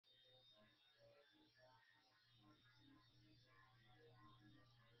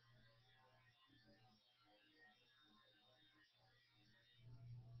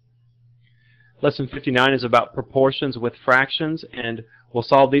Lesson 59 is about proportions with fractions, and we'll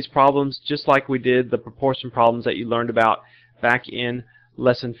solve these problems just like we did the proportion problems that you learned about back in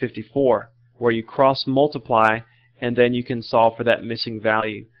Lesson 54, where you cross multiply and then you can solve for that missing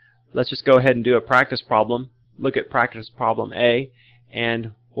value. Let's just go ahead and do a practice problem. Look at practice problem A,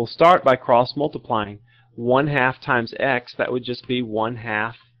 and we'll start by cross multiplying. 1/2 times x, that would just be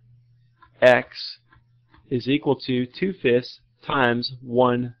 1/2 x is equal to 2/5 times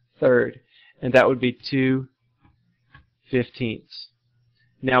 1/3, and that would be 2/15.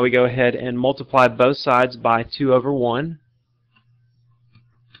 Now we go ahead and multiply both sides by 2/1.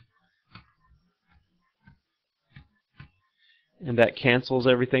 And that cancels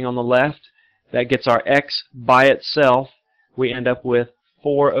everything on the left. That gets our x by itself. We end up with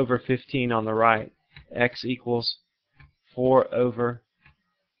 4/15 on the right. X equals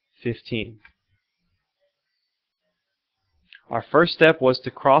 4/15. Our first step was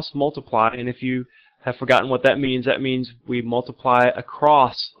to cross multiply, and if you have forgotten what that means we multiply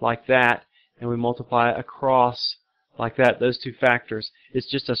across like that, and we multiply across like that, those two factors. It's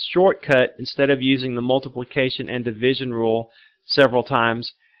just a shortcut. Instead of using the multiplication and division rule several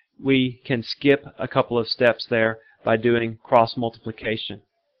times, we can skip a couple of steps there by doing cross multiplication.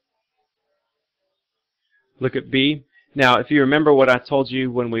 Look at B. Now, if you remember what I told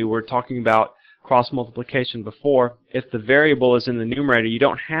you when we were talking about cross multiplication before, if the variable is in the numerator, you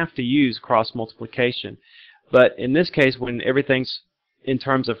don't have to use cross multiplication. But in this case, when everything's in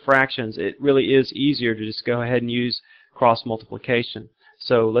terms of fractions, it really is easier to just go ahead and use cross multiplication.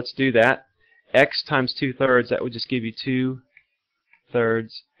 So let's do that. X times 2/3, that would just give you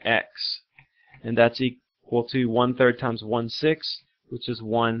 2/3 x. And that's equal to 1/3 times 1/6, which is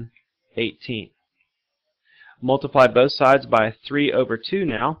 1/18. Multiply both sides by 3/2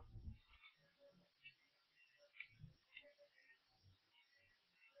 now.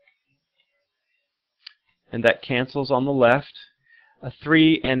 And that cancels on the left. A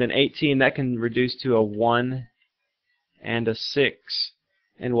 3 and an 18, that can reduce to a 1 and a 6.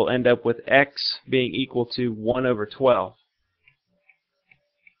 And we'll end up with x being equal to 1/12.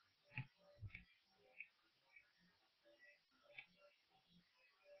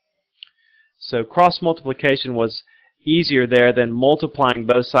 So cross multiplication was easier there than multiplying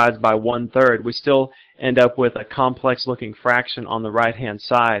both sides by 1/3. We still end up with a complex looking fraction on the right hand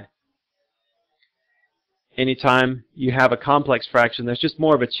side. Anytime you have a complex fraction, there's just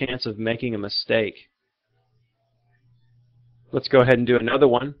more of a chance of making a mistake. Let's go ahead and do another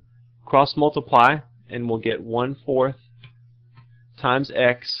one. Cross multiply, and we'll get 1/4 times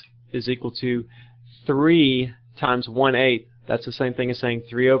x is equal to 3 times 1/8. That's the same thing as saying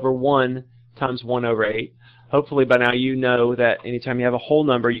 3/1 times 1/8. Hopefully by now you know that anytime you have a whole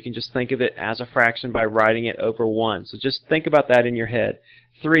number, you can just think of it as a fraction by writing it over 1. So just think about that in your head.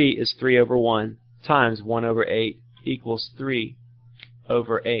 3 is 3/1 times 1/8 equals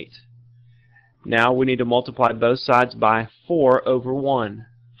 3/8. Now we need to multiply both sides by 4/1.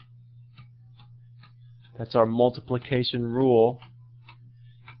 That's our multiplication rule.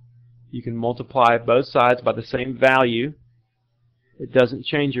 You can multiply both sides by the same value. It doesn't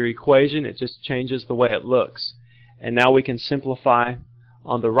change your equation, it just changes the way it looks. And now we can simplify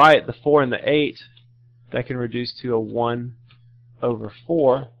on the right, the 4 and the 8, that can reduce to a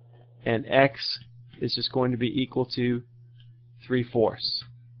 1/4, and x is just going to be equal to 3/4.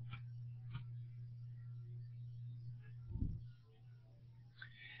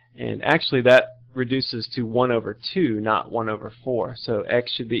 And actually that reduces to 1/2, not 1/4. So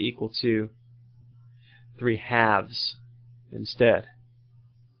x should be equal to 3/2 instead.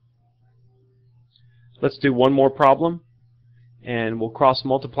 Let's do one more problem, and we'll cross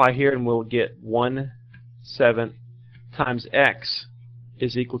multiply here, and we'll get 1/7 times x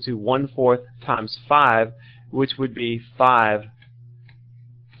is equal to 1/4 times 5, which would be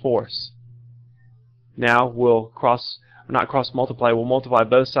 5/4. Now we'll not cross multiply, we'll multiply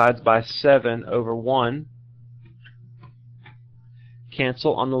both sides by 7/1.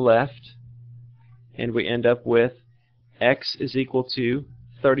 Cancel on the left, and we end up with x is equal to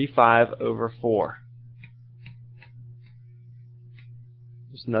 35/4.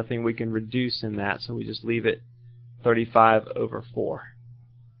 There's nothing we can reduce in that, so we just leave it 35/4.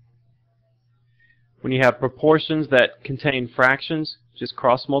 When you have proportions that contain fractions, just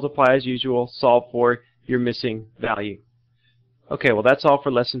cross multiply as usual, solve for your missing value. Okay, well that's all for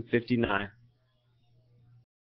lesson 59.